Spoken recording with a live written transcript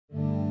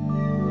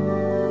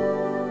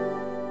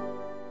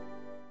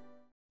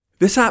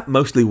This app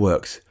mostly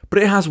works,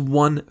 but it has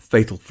one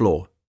fatal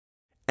flaw.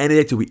 Any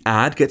data we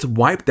add gets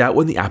wiped out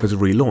when the app is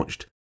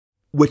relaunched,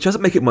 which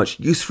doesn't make it much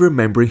use for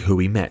remembering who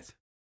we met.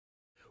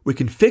 We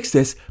can fix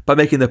this by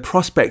making the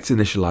Prospects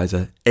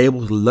initializer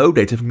able to load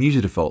data from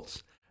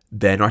UserDefaults,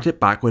 then write it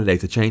back when the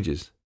data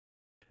changes.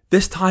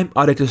 This time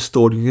our data is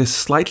stored using a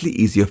slightly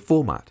easier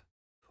format.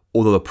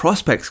 Although the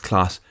Prospects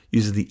class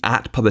uses the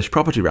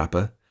 @publishProperty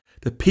wrapper,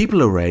 the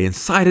people array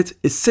inside it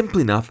is simple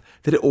enough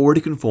that it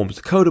already conforms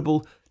to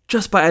Codable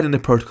just by adding a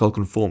protocol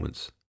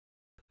conformance.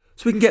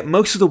 So we can get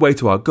most of the way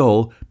to our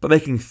goal by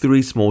making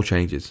 3 small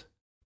changes.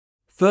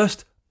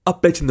 First,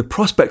 updating the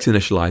Prospects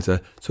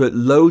initializer so it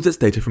loads its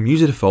data from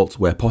UserDefaults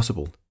where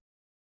possible.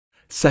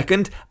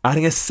 Second,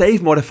 adding a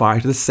save modifier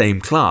to the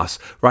same class,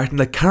 writing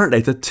the current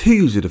data to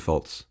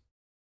UserDefaults.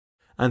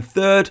 And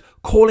third,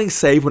 calling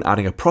save when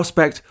adding a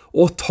prospect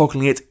or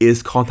toggling its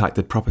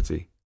isContacted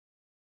property.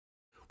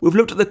 We've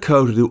looked at the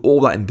code to do all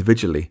that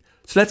individually,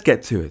 so let's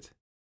get to it.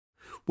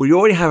 We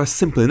already have a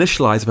simple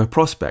initializer for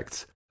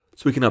prospects,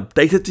 so we can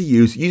update it to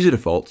use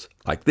UserDefaults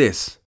like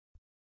this.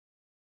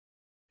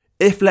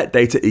 If let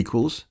data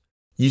equals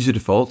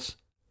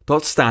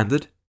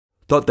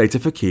UserDefaults.standard.data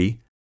for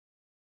key,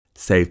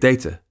 save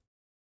data.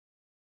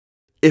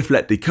 If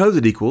let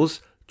decoded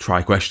equals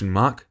try ?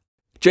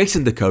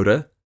 JSON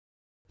decoder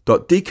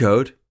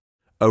 .decode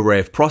array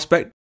of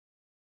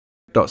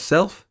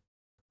prospect.self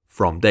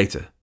from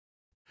data.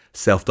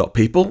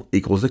 Self.people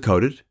equals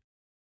decoded,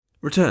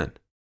 return.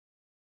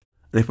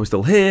 And if we're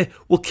still here,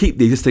 we'll keep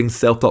the existing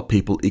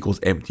self.people equals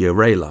empty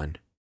array line.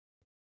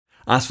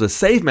 As for the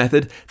save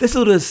method, this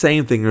will do the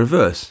same thing in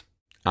reverse.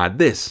 Add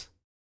this.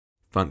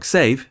 Func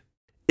save,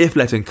 if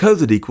let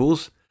encoded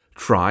equals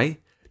try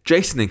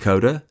JSON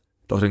encoder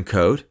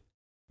 .encode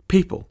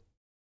people.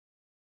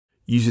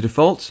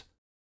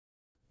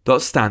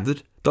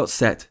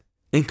 UserDefaults.standard.set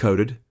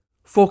encoded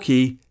for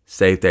key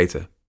save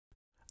data.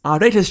 Our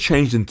data is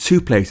changed in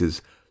 2 places,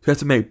 so we have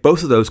to make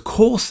both of those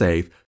call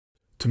save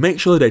to make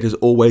sure the data is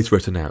always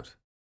written out.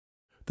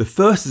 The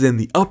first is in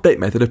the update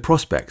method of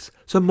prospects,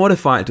 so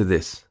modify it to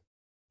this.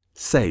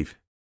 Save.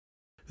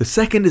 The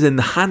second is in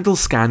the handle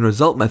scan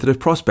result method of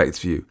prospects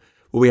view,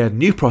 where we add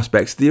new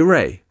prospects to the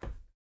array.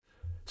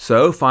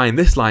 So find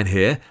this line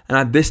here and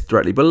add this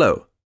directly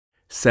below.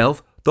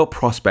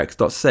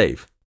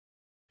 Self.prospects.save.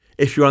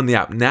 If you're on the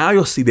app now,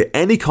 you'll see that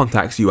any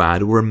contacts you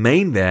add will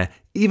remain there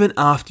even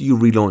after you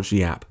relaunch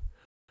the app.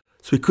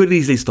 So we could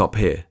easily stop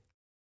here.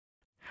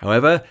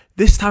 However,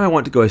 this time I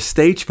want to go a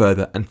stage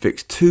further and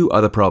fix 2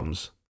 other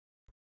problems.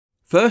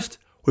 First,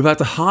 we've had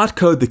to hard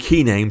code the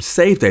key name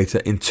save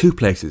data in 2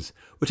 places,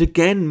 which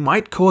again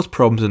might cause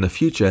problems in the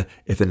future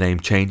if the name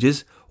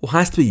changes or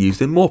has to be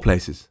used in more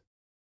places.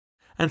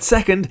 And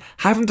second,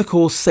 having to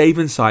call save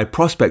inside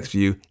prospects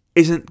view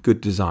isn't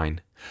good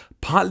design,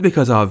 partly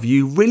because our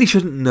view really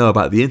shouldn't know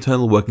about the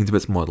internal workings of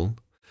its model,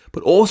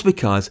 but also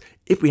because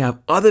if we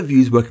have other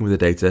views working with the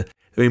data,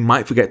 then we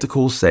might forget to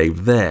call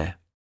save there.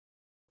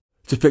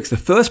 To fix the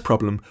first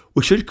problem,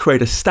 we should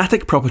create a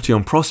static property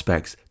on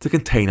prospects to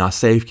contain our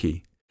save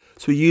key.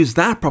 So we use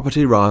that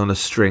property rather than a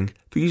string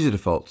for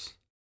UserDefaults.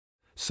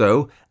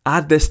 So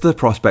add this to the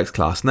prospects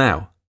class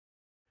now.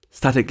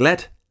 Static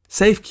let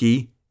save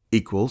key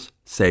equals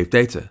save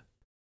data.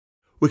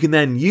 We can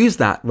then use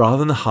that rather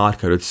than the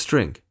hard-coded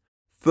string.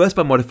 First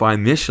by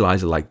modifying the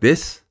initializer like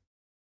this,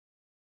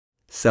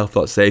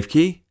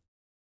 self.saveKey,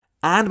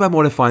 and by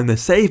modifying the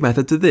save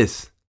method to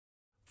this,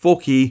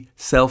 forKey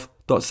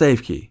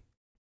self.saveKey.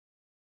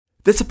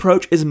 This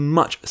approach is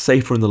much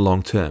safer in the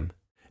long term.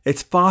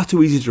 It's far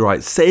too easy to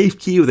write save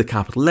key with a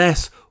capital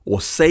S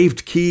or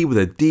saved key with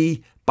a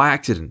D by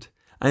accident,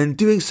 and in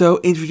doing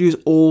so introduce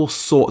all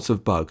sorts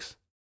of bugs.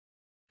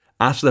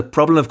 As for the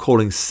problem of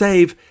calling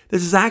save,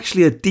 this is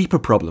actually a deeper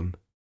problem.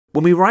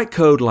 When we write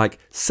code like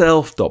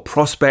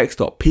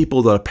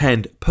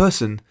self.prospects.people.append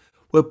person,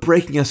 we're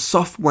breaking a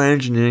software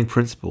engineering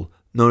principle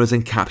known as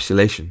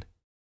encapsulation.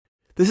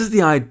 This is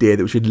the idea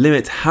that we should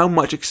limit how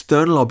much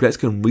external objects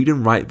can read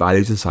and write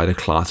values inside a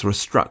class or a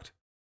struct,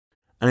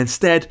 and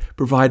instead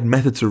provide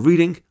methods for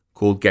reading,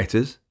 called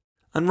getters,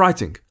 and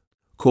writing,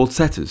 called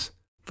setters,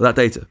 for that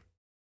data.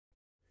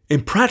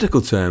 In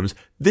practical terms,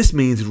 this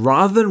means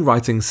rather than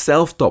writing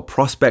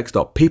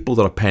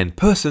self.prospects.people.append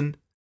person,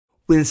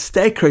 we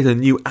instead create a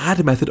new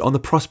add method on the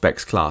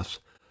prospects class,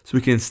 so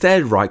we can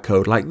instead write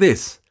code like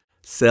this,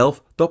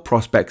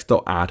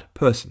 self.prospects.add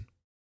person.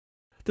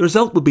 The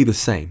result will be the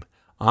same.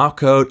 Our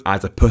code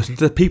adds a person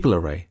to the people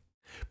array,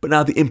 but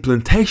now the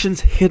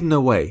implementation's hidden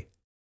away.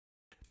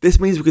 This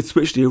means we could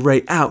switch the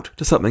array out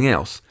to something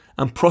else,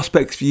 and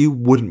prospects view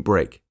wouldn't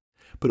break,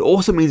 but it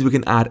also means we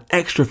can add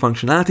extra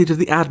functionality to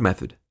the add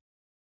method.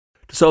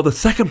 To solve the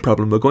second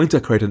problem, we're going to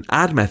create an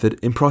add method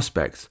in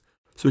prospects,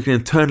 so we can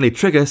internally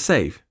trigger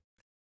save.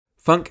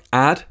 Func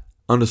add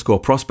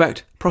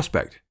 _prospect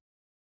prospect.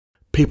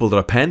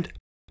 People.append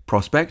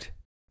prospect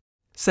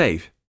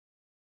save.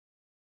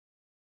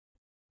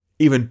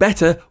 Even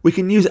better, we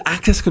can use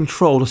access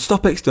control to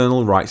stop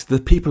external writes to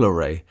the people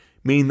array,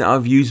 meaning that our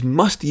views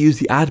must use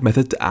the add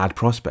method to add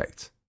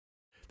prospects.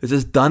 This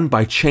is done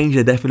by changing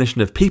the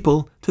definition of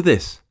people to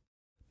this: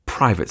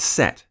 private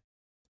set.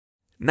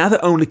 Now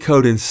that only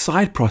code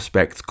inside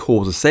Prospects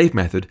calls a save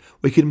method,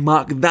 we can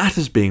mark that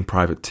as being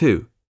private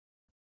too.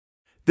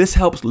 This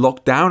helps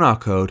lock down our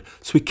code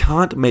so we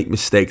can't make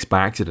mistakes by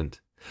accident.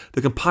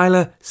 The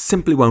compiler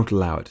simply won't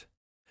allow it.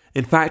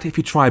 In fact, if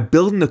you try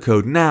building the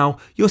code now,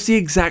 you'll see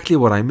exactly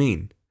what I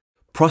mean.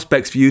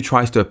 Prospects View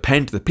tries to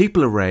append to the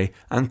people array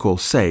and call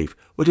save,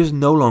 which is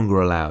no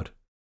longer allowed.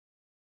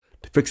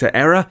 To fix that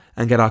error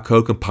and get our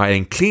code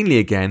compiling cleanly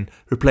again,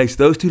 replace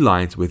those two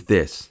lines with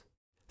this: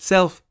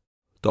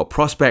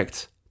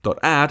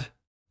 self.prospects.add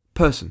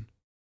person.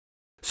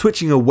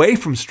 Switching away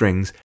from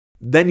strings,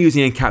 then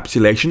using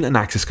encapsulation and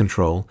access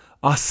control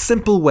are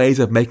simple ways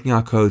of making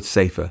our code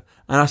safer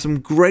and are some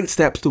great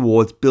steps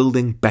towards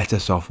building better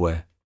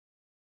software.